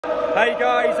Hey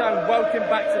guys, and welcome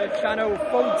back to the channel.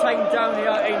 Full time down here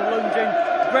in London.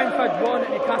 Brentford 1,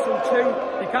 Newcastle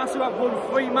 2. Newcastle have won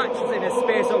 3 matches in a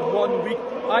space of 1 week.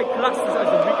 I class this as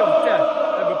the week of death,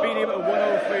 and we've been able to win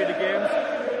all 3 of the games.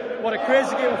 What a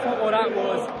crazy game of football that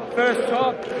was. First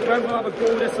half, Brentford have a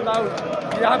goal disallowed.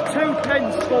 You have 2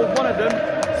 pens, scored 1 of them.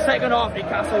 Second half,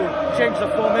 Newcastle changed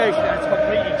the formation and it's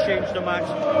completely changed the match.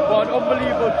 What an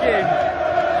unbelievable game.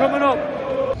 Coming up,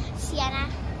 Sienna,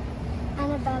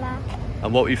 Annabella.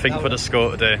 And what were you thinking for the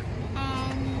score today?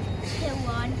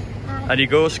 2-1. Any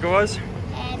goal scorers?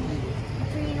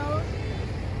 Bruno.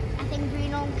 I think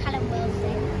Bruno and Callum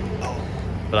Wilson.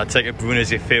 But I take it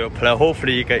Bruno's your favourite player.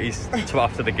 Hopefully you get his 2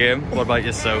 after the game. What about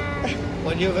yourself?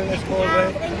 What do you think the score I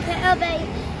will be? think it'll be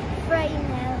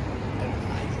 3-0.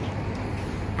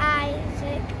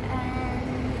 Isaac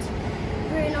and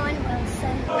Bruno and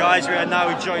Wilson. Guys, we are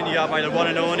now joined here by the one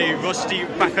and only Rusty,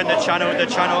 back on the channel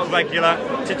regular.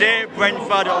 Today,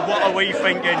 Brentford, what are we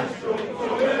thinking?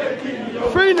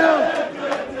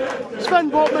 3-0.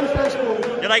 Sven Botman first goal.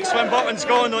 You like Sven Botman's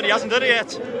going though, he hasn't done it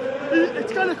yet.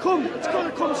 It's gonna come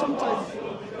sometime.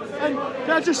 And can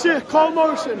I just say, Carl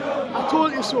Morrison, I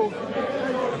told you so.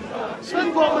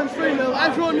 Sven Botman 3-0,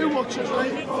 everyone who watches,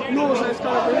 right, knows that it's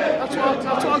gonna be. That's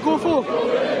what I go for.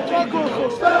 That's what I go for.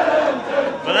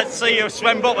 Well, let's see if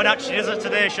Sven Botman actually does it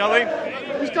today, shall we?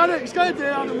 He's got it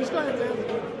there, Adam, he's got it there.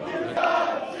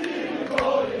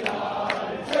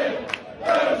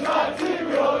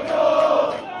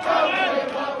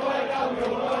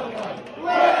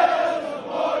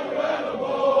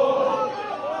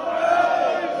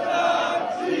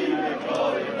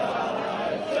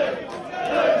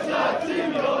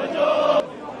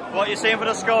 What are you saying for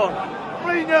the score?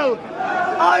 3-0.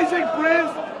 Isaac Brave.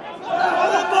 On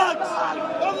the bags.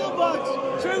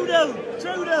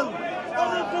 2-0. On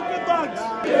the fucking bags.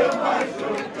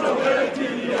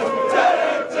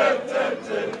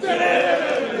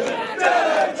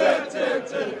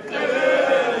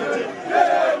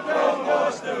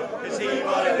 Cause he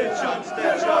wanted a chance to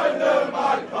join the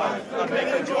Magpies and make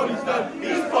a Johnny's done.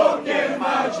 He's fucking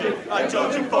magic. I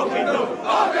don't you fucking know.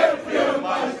 I'm in few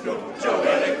maestro. Joe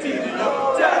Electino.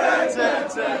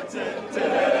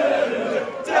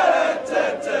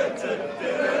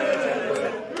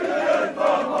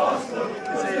 From Oslo.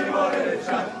 Cause he wanted a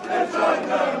chance to join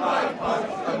the Magpies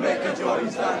and make a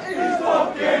Johnny's done. He's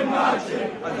fucking magic.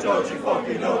 I don't you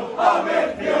fucking know. I'm in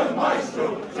few maestro.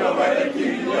 Joe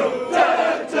Electino.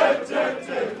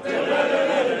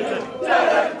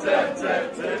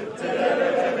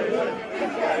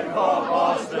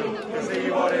 Cause he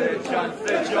wanted a chance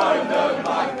to join the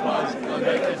Magpies and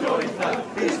make a jolly plan.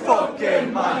 He's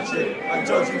fucking magic, and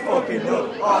don't you fucking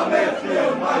know I'm a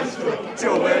field maestro,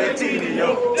 Joe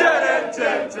Electino.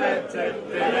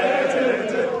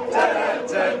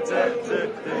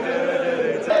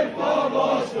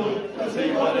 Cause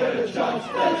he wanted a chance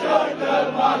to join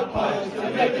the Magpies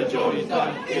and make a jolly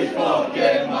plan. He's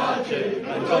fucking magic,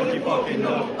 and don't you fucking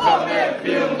know I'm a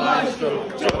field maestro,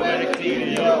 Joe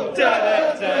Electino.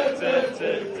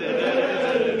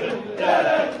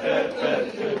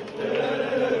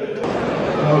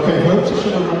 Okay, folks, this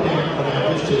is a run down for our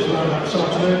visitors. This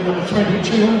afternoon, number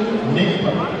 22, Nick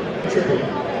Triple.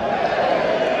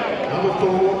 Number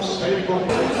 4, Stable.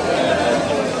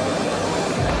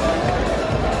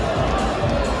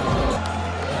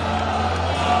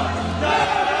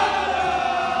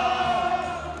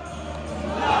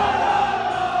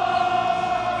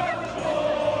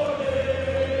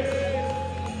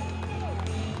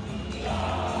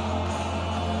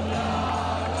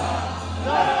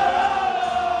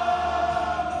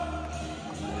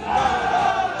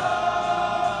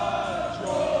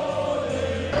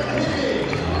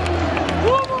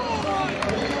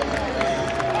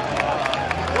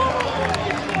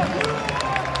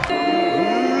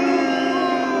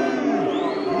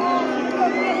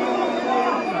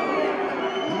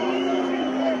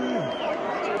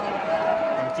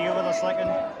 Deal with a second.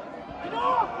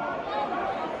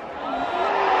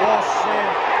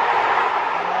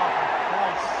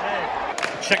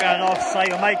 Checking an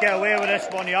offside. I might get away with this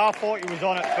one. Yeah, I thought he was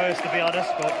on it first, to be honest,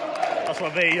 but that's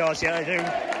what VAR's here to do.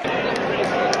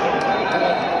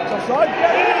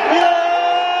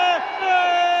 Yeah!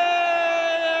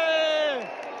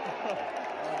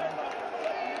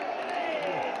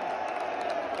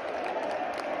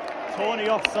 Tony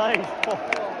offside.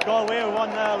 Got away with one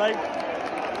there, like.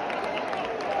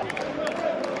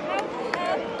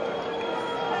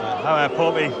 How about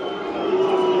Poppy?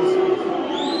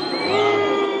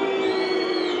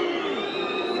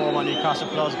 Former Newcastle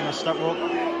player's going to step up.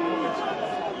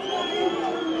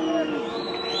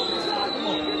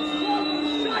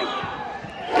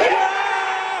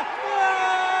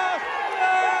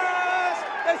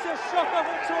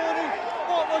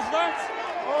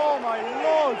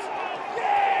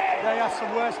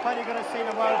 the worst pen you're going to see in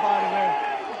a while, by the way.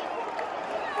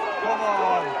 Come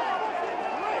on.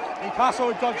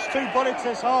 Newcastle dodged 2 bullets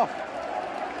this half.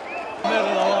 Middle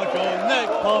of our goal, Nick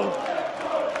Pope.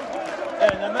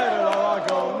 In the middle of our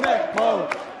goal, Nick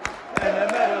Pope. In the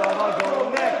middle of our goal,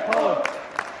 Nick Pope.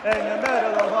 In the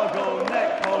middle of our goal,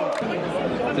 Nick Pope.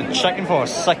 They're checking for a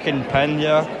second pen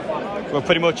here. Well,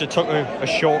 pretty much it took a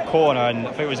short corner, and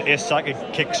I think it was Isak who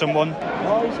kicked someone.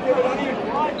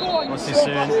 What's he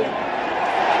saying?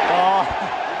 Oh,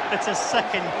 it's a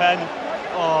second pen.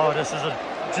 Oh, this is a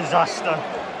disaster.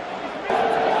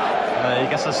 He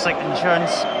gets a second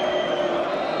chance.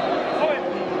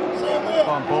 Come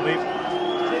on, Bobby.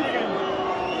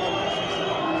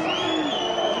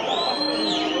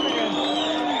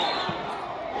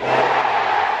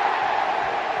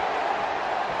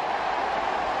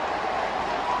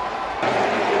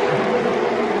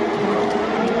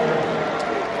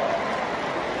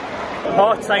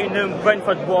 Half time,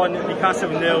 Brentford 1, Newcastle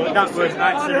 0. That was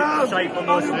absolute shite from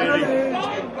us, really.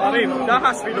 I mean, that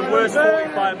has to be the worst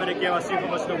 45-minute game I've seen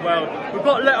from us in a while. We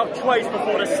got let off twice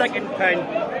before the second pen.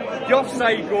 The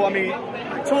offside goal, I mean,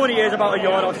 Tony is about a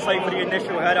yard offside for the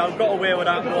initial header. I've got away with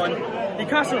that one.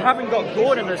 Newcastle haven't got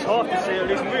going in this half to say at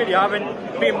least, really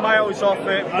haven't. Been miles off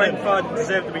it. Brentford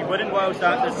deserve to be winning whilst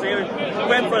that this year.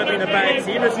 Brentford have been a better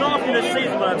team. It's not often this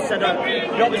season where I've said that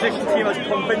the opposition team has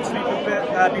convincingly been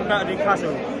better than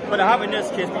Newcastle, but they have in this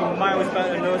case been miles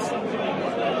better than us.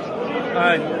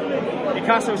 And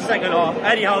Newcastle's second half,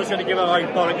 Eddie Howe's going to give it a right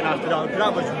bollocking after that, because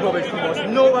that was rubbish from us.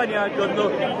 Nowhere near good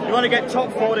enough. You want to get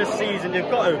top 4 this season,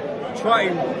 you've got to try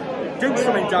and do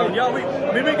something down. Yeah, we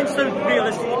can still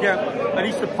realistically get at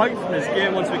least a point from this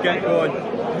game once we get going.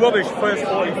 Rubbish first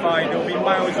 45, there'll be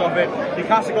miles of it.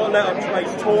 Newcastle got let up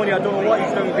twice. Tony, I don't know what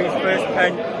he's doing with his first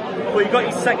pen, but he got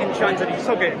his second chance and he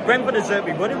took it. Brentford deserve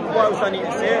to be winning. What else I need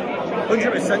to say?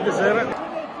 100% deserve it.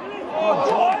 Oh,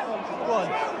 John. Go on.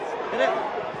 Hit it.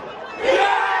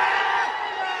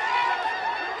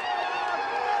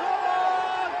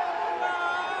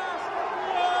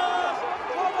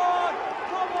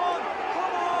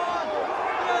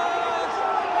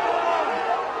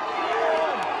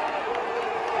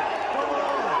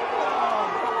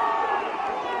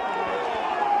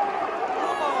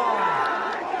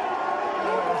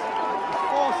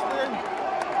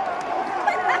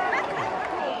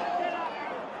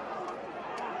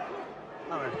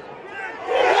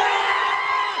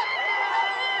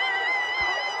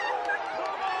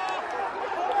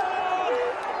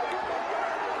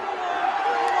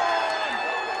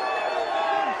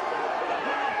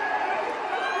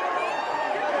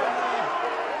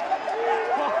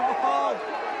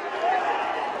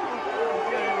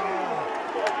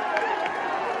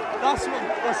 That's what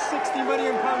a £60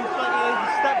 million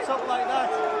steps up like that.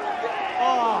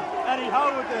 Oh, Eddie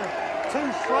Howe with the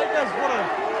 2 strikers. What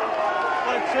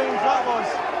a change that was.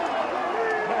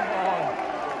 Come on.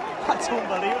 That's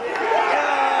unbelievable.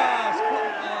 Yes, come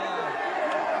on.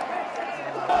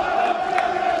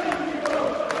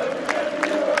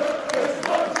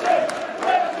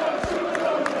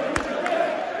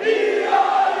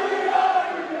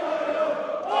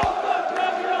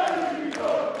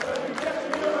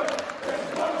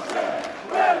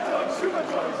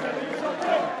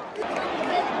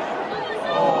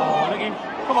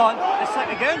 Come on, Isak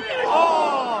again.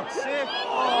 Oh, sick.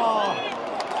 Oh.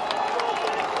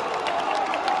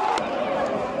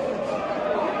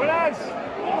 Winners.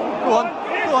 Go on,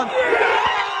 go on. Yes!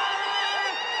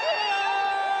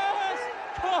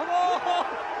 Come on.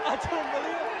 I don't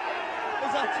believe it.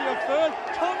 Is that your third?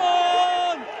 Come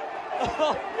on.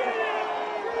 Oh.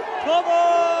 Come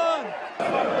on.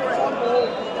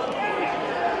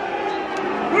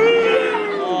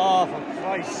 Oh, for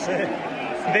Christ's sake.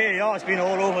 VAR's been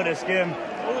all over this game.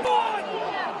 Come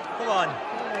on.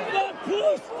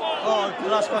 Oh,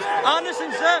 last pass.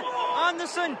 Anderson's there.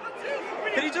 Anderson.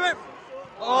 Can he do it?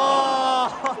 Oh.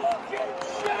 Get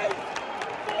in.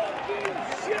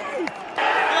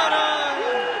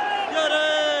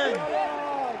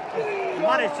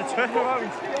 Managed to turn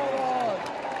around.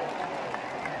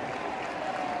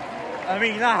 I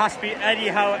mean, that has to be Eddie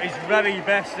Howe at his very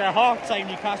best. At half-time,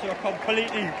 Newcastle are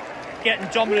completely getting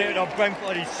dominated on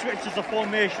Brentford. He switches the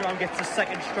formation and gets the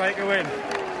second striker in.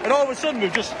 And all of a sudden,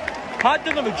 we've just had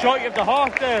the majority of the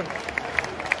half there.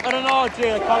 I don't know,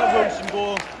 Callum Wilson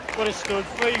goal would have stood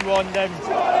 3-1, then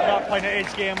at that point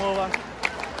it's game over.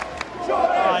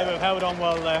 Aye, we've held on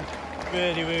well there.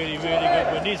 Really, really, really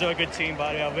good win. These are a good team,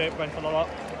 by the way. I rate Brentford a lot.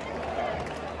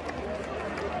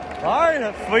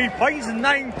 Aye, 3 points and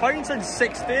 9 points in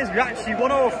 6 days. We actually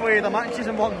won all 3 of the matches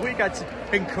in 1 week. That's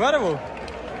incredible.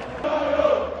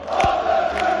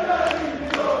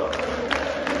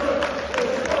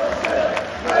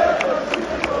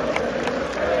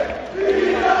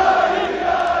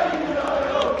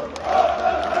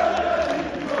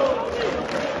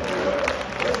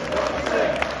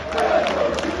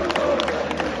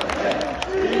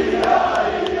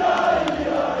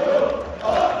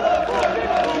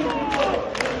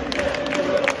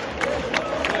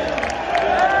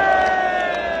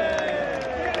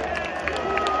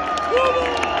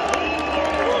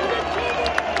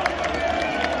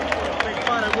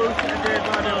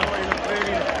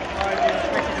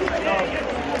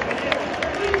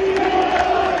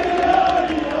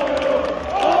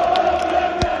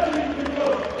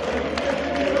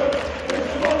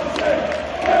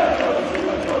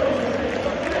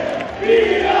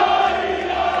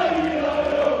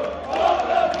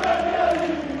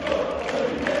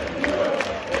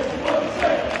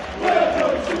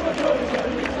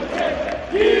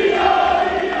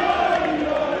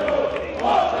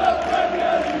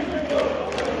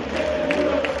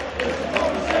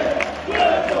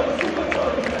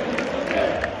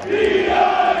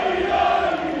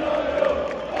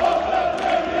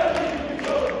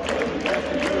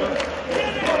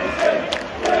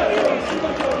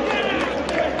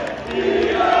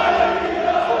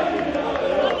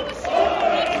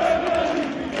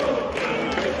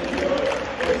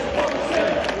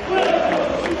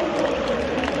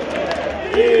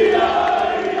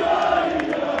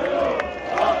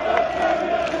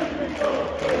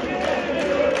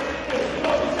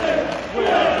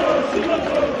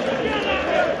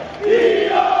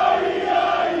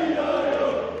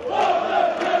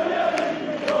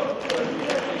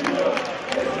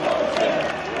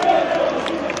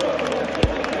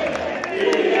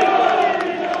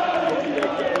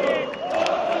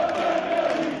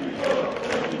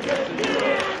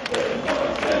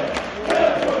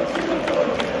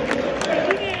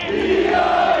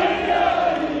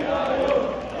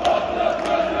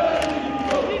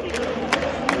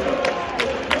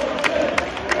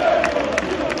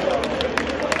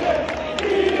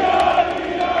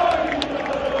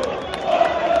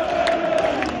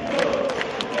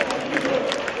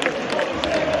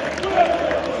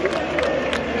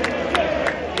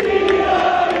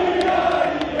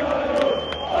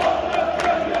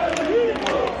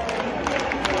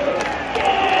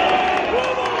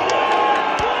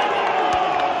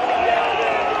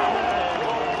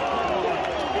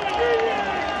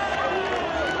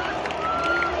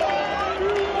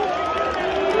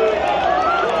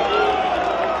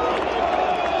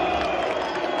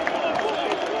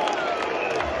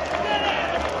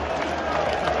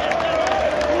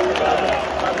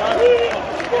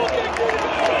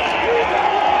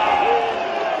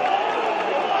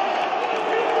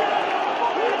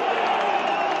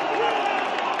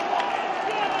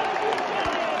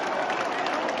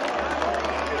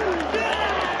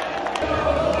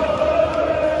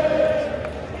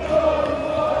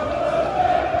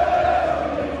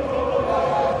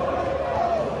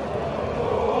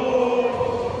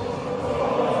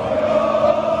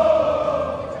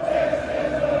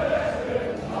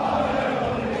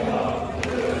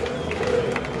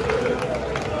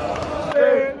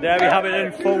 There we have it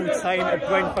in full time.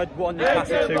 Brentford 1,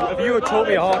 Newcastle 2. If you had told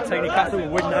me a hard time Newcastle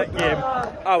would win that game,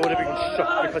 I would have been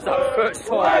shocked, because that first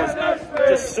half was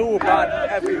just so bad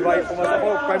every right from us. I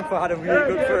thought Brentford had a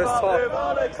really good first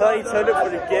half. Clearly turned up for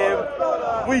the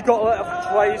game. We got let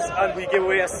off twice and we give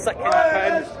away a second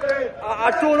pen.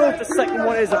 I don't know if the second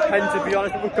one is a pen, to be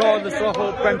honest, but regardless, I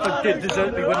thought Brentford did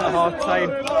deserve to be winning at half time.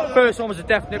 First one was a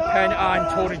definite pen and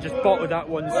Tony just bottled that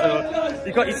one, so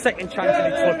you got your second chance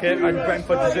and he took it, and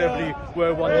Brentford deservedly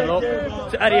were 1-0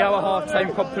 up. So anyhow, at half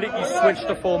time, completely switched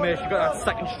the formation. You got that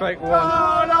second strike one.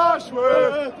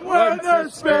 When the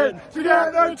spin to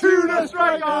get the to the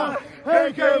striker,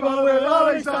 he came on with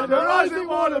Alexander Isaac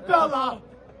Waterpella.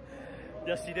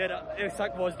 Yes, he did.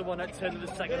 Isak was the one that turned in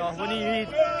the second half. When he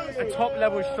needs a top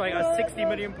level striker, a £60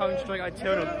 million striker, I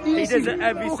turn him. He does it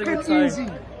every single time.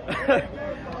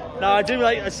 No, I do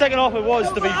like the second half. It was,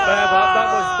 to be fair, but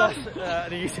that was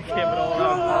not an easy game at all.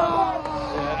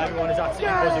 Yeah, everyone is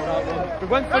absolutely buzzing with that one. We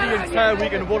went for the entire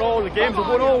week and won all the games. We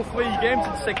won all 3 games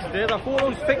in 6 days. I thought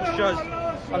those fixtures,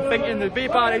 I'm thinking there'd be a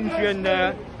bad injury and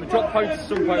we dropped points at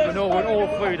some point, but no, we won all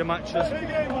 3 of the matches.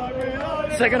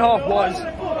 Second half was,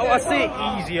 I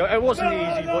say easier, it wasn't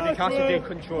easy, but Newcastle did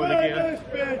control the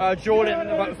game. Jordan, in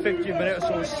about 15 minutes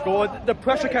or so, scored. The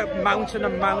pressure kept mounting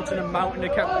and mounting and mounting,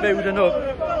 it kept building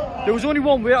up. There was only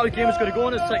one way out the game was going to go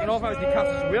in the second half, that was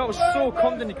Newcastle's way. I was so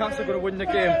confident Newcastle were going to win the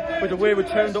game with the way we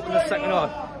turned up in the second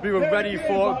half. We were ready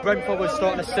for it. Brentford was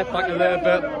starting to sit back a little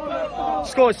bit.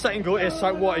 Scored second goal,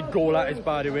 Isak, what a goal that is,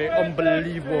 by the way.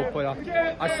 Unbelievable player.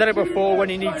 I said it before, when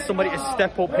you need somebody to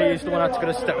step up, he is the one that's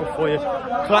going to step up for you.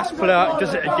 Class player,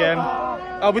 does it again.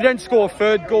 We then score a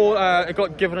third goal. It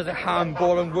got given as a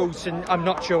handball on Wilson. I'm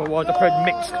not sure what it was. I've heard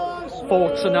mixed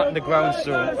thoughts on that in the ground,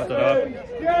 so I don't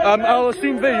know. I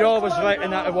assume VAR was right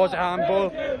in that it was a handball.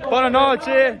 But on another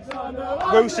day,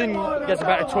 Wilson gets a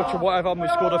better touch or whatever, and we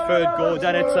scored a third goal.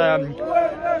 Then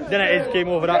it is game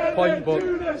over that point, but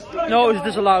no, it was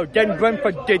disallowed. Then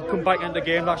Brentford did come back into the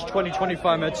game. That's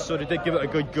 20-25 minutes, so they did give it a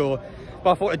good go.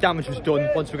 But I thought the damage was done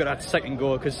once we got that second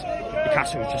goal, because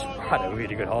Newcastle just had a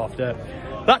really good half there.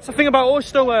 That's the thing about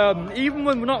us though, even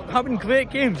when we're not having great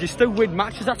games, you still win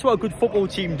matches. That's what a good football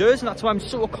team does, and that's why I'm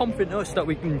so confident in us that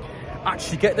we can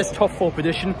actually get this top 4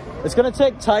 position. It's going to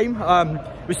take time.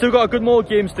 We've still got a good more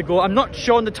games to go. I'm not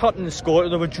sure on the Tottenham score.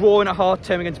 They were drawing at half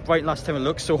time against Brighton last time it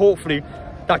looked, so hopefully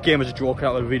that game was a draw, because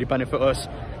that will really benefit us.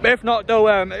 But if not though,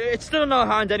 it's still in our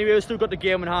hand anyway. We've still got the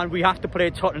game in hand. We have to play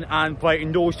Tottenham and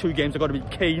Brighton. Those 2 games are going to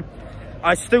be key.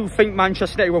 I still think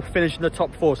Manchester United will finish in the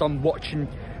top 4, so I'm watching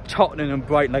Tottenham and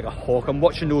Brighton like a hawk. I'm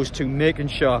watching those 2, making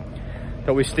sure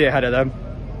that we stay ahead of them.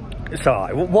 So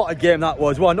what a game that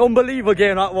was. What an unbelievable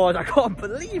game that was. I can't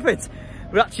believe it.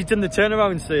 We actually done the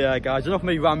turnaround. So yeah guys, enough of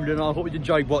me rambling. I hope you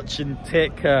enjoyed watching.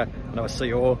 Take care, and I'll see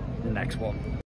you all in the next one.